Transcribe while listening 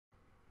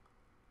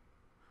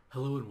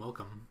Hello and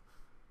welcome.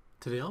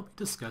 Today I'll be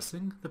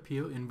discussing the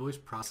PO invoice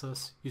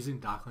process using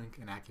DocLink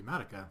and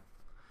Acumatica.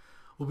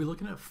 We'll be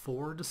looking at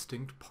 4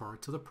 distinct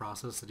parts of the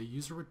process that a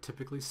user would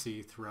typically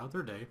see throughout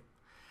their day,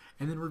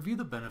 and then review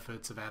the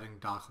benefits of adding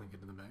DocLink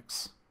into the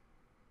mix.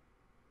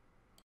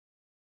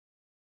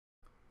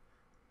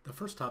 The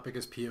first topic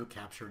is PO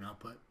capture and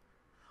output.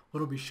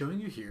 What I'll be showing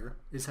you here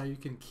is how you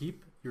can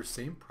keep your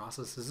same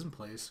processes in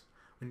place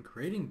when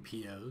creating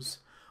POs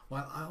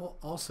while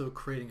also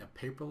creating a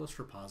paperless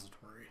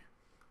repository.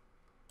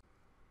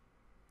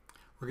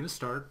 We're going to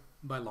start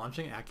by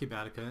launching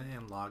Acumatica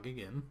and logging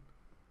in.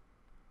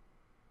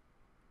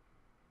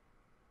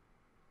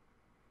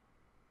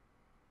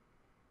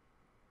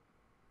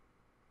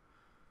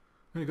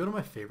 I'm going to go to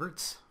my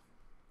favorites,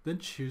 then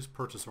choose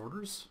purchase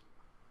orders,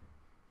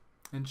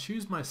 and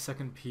choose my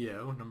second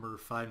PO, number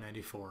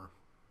 594.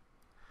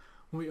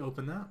 When we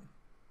open that,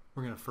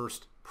 we're going to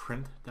first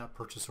print that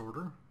purchase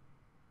order.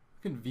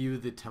 We can view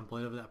the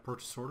template of that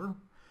purchase order,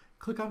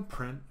 click on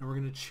print, and we're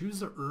going to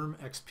choose the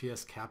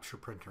XPS capture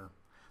printer.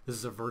 This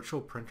is a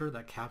virtual printer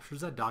that captures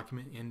that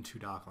document into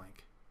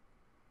DocLink.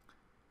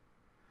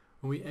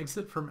 When we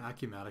exit from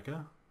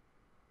Acumatica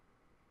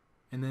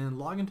and then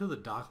log into the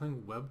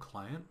DocLink web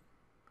client,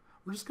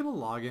 we're just going to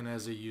log in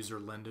as a user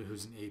Linda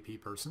who's an AP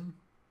person.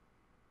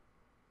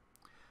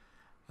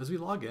 As we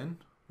log in,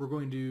 we're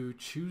going to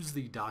choose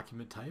the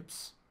document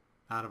types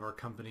out of our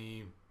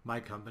company, my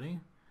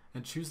company,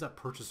 and choose that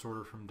purchase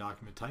order from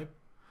document type.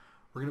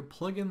 We're going to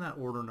plug in that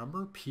order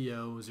number,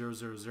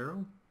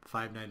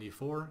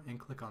 PO000594, and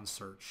click on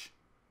search.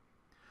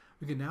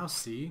 We can now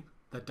see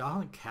that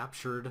DocLink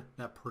captured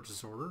that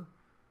purchase order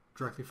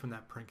directly from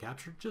that print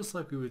capture, just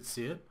like we would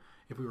see it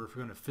if we were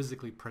going to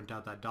physically print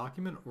out that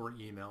document or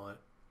email it.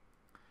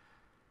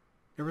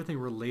 Everything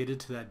related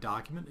to that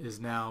document is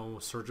now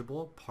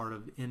searchable, part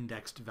of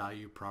indexed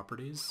value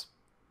properties.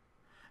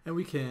 And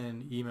we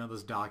can email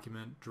this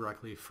document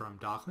directly from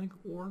DocLink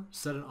or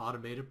set an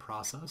automated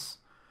process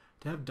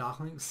to have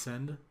DocLink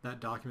send that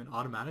document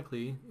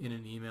automatically in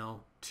an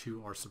email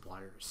to our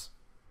suppliers.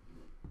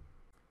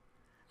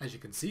 As you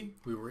can see,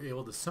 we were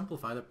able to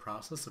simplify the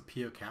process of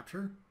PO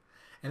capture,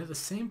 and at the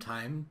same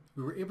time,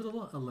 we were able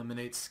to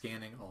eliminate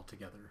scanning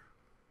altogether.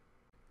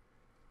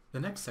 The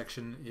next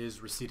section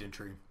is receipt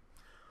entry.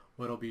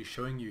 What I'll be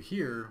showing you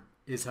here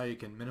is how you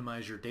can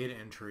minimize your data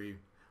entry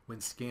when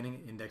scanning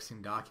and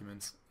indexing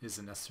documents is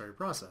a necessary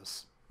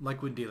process,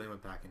 like when dealing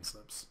with packing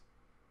slips.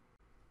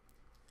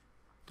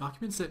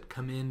 Documents that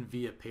come in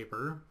via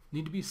paper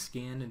need to be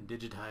scanned and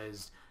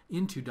digitized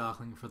into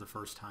DocLink for the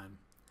first time.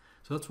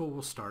 So that's where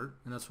we'll start,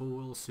 and that's what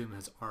we'll assume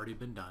has already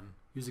been done,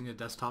 using a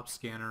desktop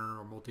scanner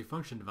or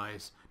multifunction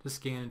device to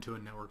scan into a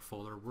network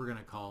folder we're going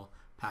to call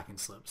packing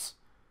slips.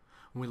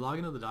 When we log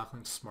into the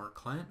DocLink Smart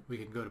Client, we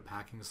can go to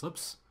packing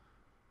slips,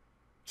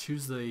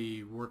 choose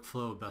the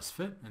workflow best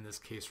fit, in this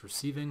case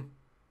receiving.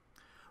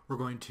 We're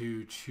going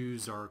to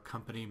choose our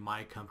company,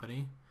 my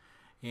company,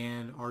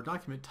 and our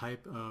document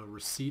type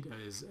receipt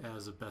is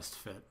as a best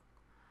fit.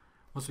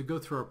 Once we go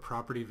through our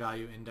property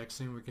value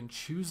indexing, we can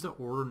choose the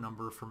order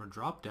number from a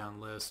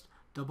drop-down list,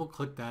 double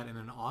click that, and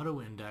an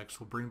auto index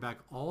will bring back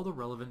all the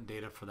relevant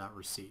data for that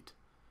receipt.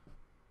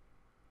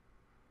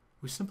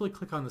 We simply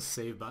click on the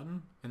save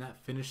button, and that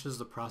finishes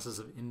the process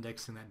of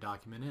indexing that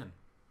document in.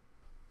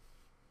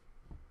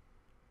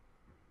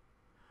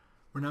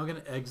 We're now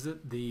going to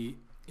exit the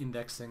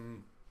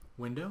indexing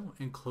window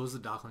and close the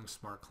DocLink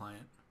Smart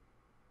Client.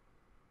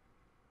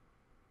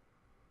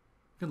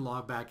 We can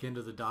log back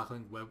into the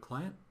DocLink web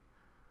client,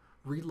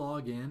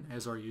 re-log in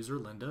as our user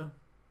Linda,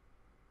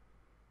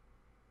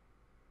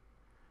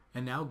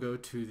 and now go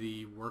to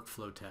the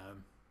Workflow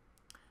tab.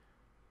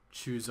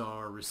 Choose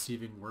our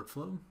receiving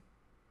workflow,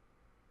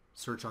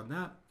 search on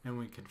that, and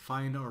we can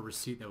find our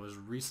receipt that was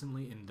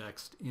recently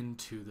indexed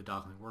into the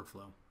DocLink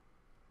workflow.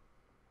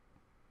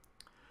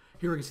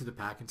 Here we can see the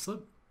packing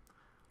slip.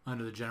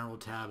 Under the General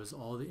tab is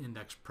all the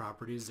index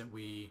properties that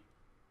we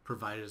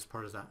provided as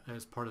part of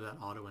that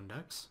auto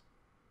index.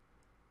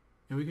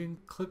 And we can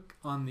click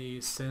on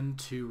the Send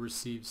to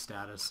Receive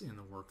status in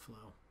the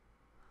workflow.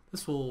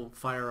 This will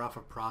fire off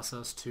a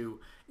process to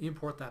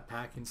import that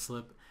packing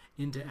slip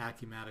into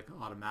Acumatica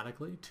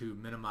automatically to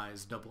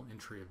minimize double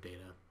entry of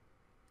data.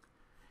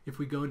 If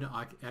we go into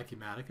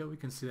Acumatica, we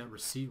can see that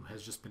receipt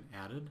has just been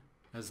added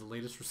as the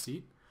latest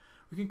receipt.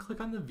 We can click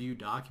on the View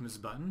Documents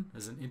button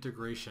as an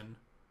integration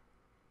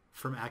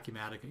from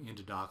Acumatica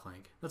into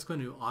DocLink. That's going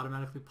to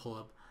automatically pull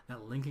up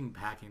that linking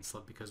packing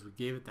slip because we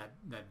gave it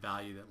that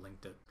value that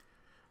linked it.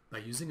 By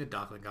using a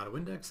DocLink auto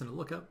index and a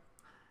lookup,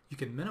 you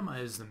can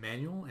minimize the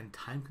manual and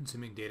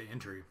time-consuming data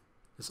entry.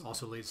 This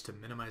also leads to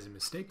minimizing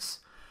mistakes,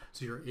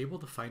 so you're able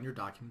to find your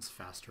documents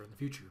faster in the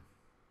future.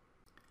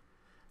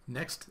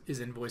 Next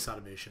is Invoice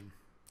Automation.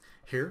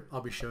 Here,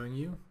 I'll be showing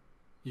you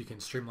can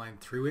streamline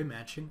three-way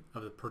matching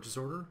of the purchase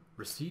order,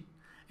 receipt,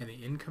 and the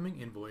incoming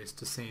invoice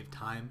to save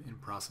time in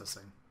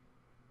processing.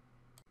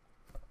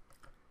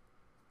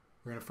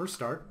 We're going to first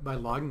start by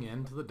logging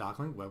in to the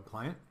DocLink web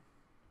client.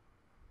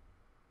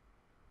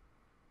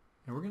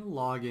 And we're going to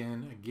log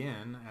in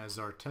again as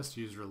our test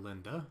user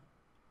Linda.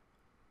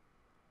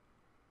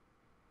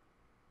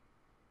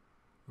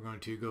 We're going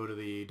to go to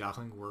the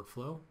DocLink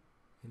workflow.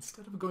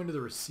 Instead of going to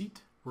the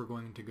receipt, we're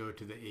going to go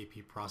to the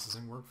AP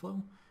processing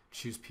workflow,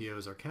 choose PO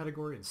as our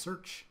category and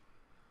search.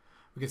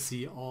 We can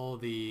see all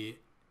the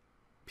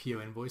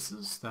PO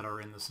invoices that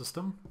are in the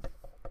system.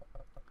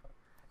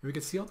 And we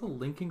can see all the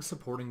linking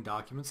supporting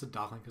documents that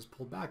DocLink has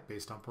pulled back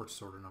based on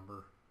purchase order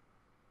number.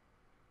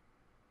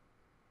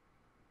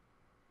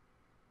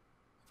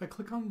 If I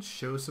click on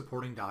Show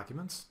Supporting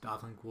Documents,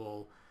 DocLink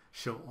will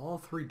show all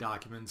three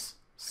documents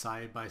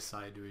side by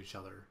side to each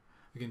other.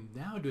 We can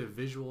now do a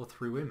visual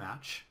three-way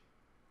match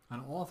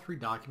on all three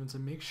documents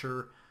and make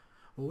sure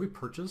what we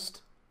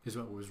purchased is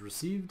what was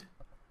received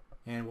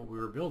and what we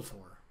were billed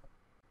for.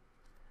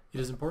 It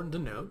is important to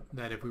note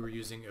that if we were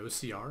using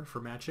OCR for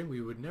matching,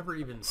 we would never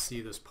even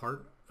see this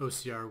part.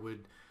 OCR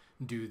would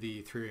do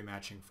the three-way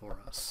matching for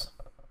us.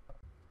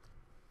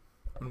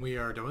 When we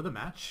are done with the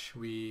match,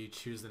 we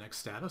choose the next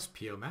status,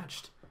 PO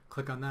matched.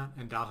 Click on that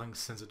and DocLink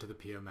sends it to the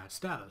PO match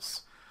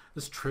status.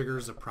 This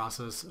triggers a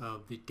process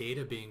of the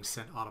data being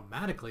sent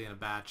automatically in a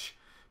batch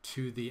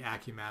to the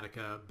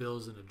Acumatica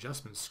bills and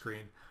adjustments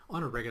screen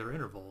on a regular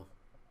interval.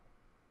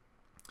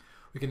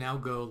 We can now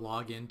go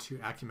log into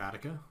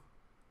Acumatica,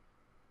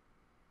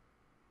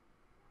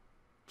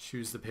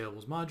 choose the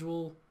payables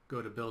module,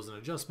 go to bills and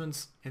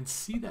adjustments, and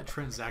see that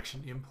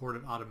transaction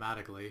imported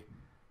automatically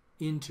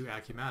into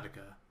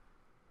Acumatica.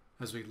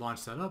 As we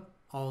launch that up,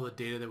 all the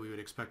data that we would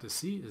expect to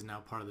see is now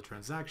part of the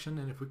transaction,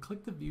 and if we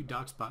click the View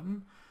Docs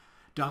button,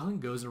 DocLink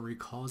goes and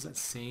recalls that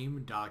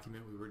same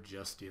document we were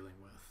just dealing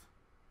with.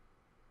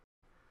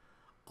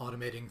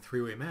 Automating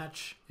three-way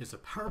match is a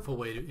powerful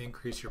way to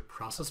increase your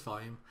process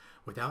volume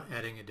without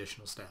adding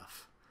additional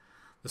staff.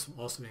 This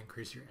will also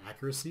increase your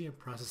accuracy in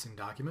processing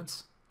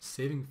documents,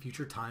 saving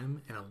future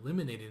time and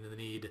eliminating the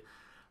need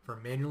for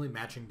manually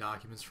matching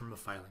documents from a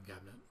filing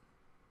cabinet.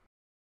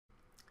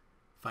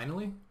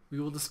 Finally, we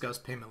will discuss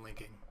payment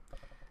linking.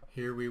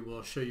 Here we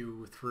will show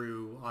you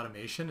through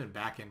automation and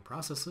back-end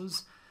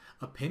processes,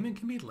 a payment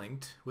can be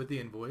linked with the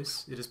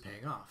invoice it is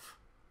paying off.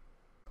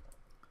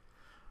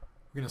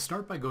 We're going to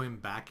start by going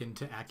back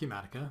into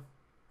Acumatica,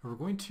 and we're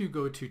going to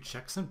go to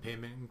Checks and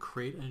Payment and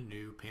create a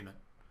new payment.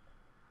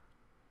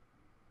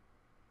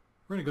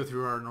 We're going to go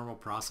through our normal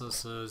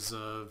processes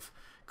of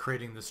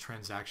creating this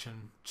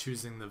transaction,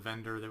 choosing the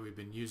vendor that we've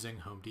been using,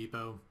 Home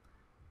Depot.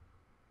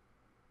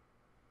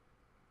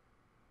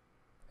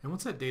 And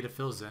once that data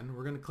fills in,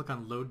 we're going to click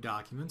on Load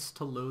Documents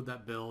to load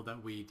that bill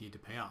that we need to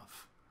pay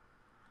off.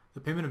 The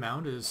payment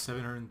amount is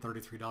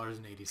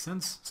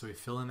 $733.80, so we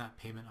fill in that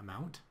payment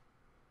amount.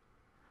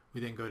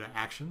 We then go to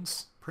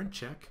Actions, Print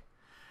Check,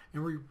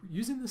 and we're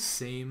using the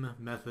same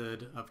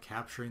method of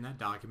capturing that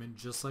document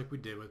just like we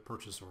did with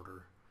purchase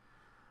order.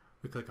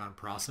 We click on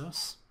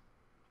Process.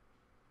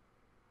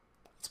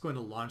 It's going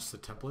to launch the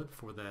template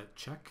for that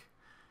check.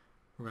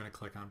 We're going to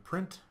click on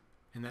Print,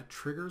 and that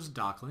triggers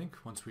DocLink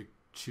once we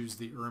choose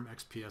the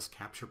XPS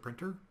capture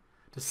printer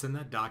to send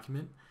that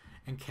document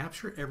and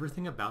capture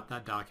everything about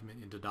that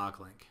document into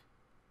DocLink.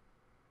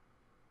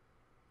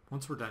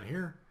 Once we're done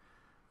here,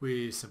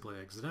 we simply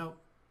exit out,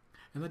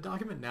 and the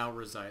document now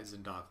resides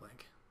in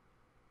DocLink.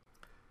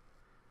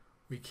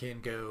 We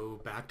can go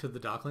back to the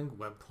DocLink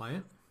web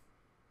client,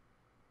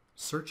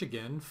 search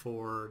again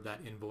for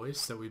that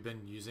invoice that we've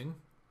been using,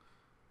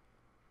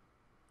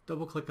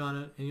 double click on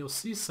it, and you'll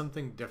see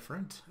something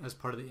different as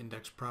part of the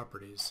index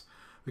properties.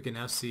 We can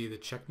now see the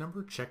check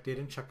number, check date,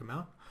 and check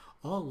amount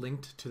all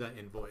linked to that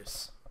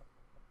invoice.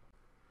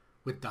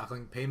 With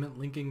DocLink payment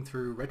linking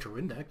through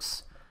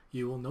RetroIndex,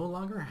 you will no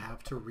longer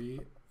have to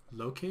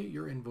relocate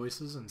your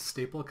invoices and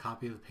staple a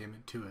copy of the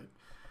payment to it.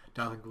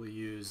 DocLink will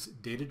use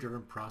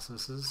data-driven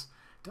processes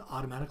to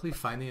automatically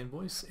find the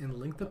invoice and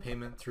link the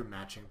payment through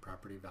matching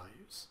property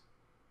values.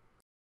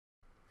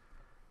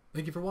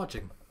 Thank you for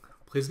watching.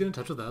 Please get in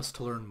touch with us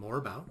to learn more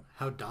about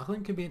how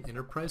DocLink can be an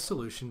enterprise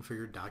solution for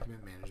your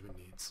document management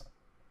needs.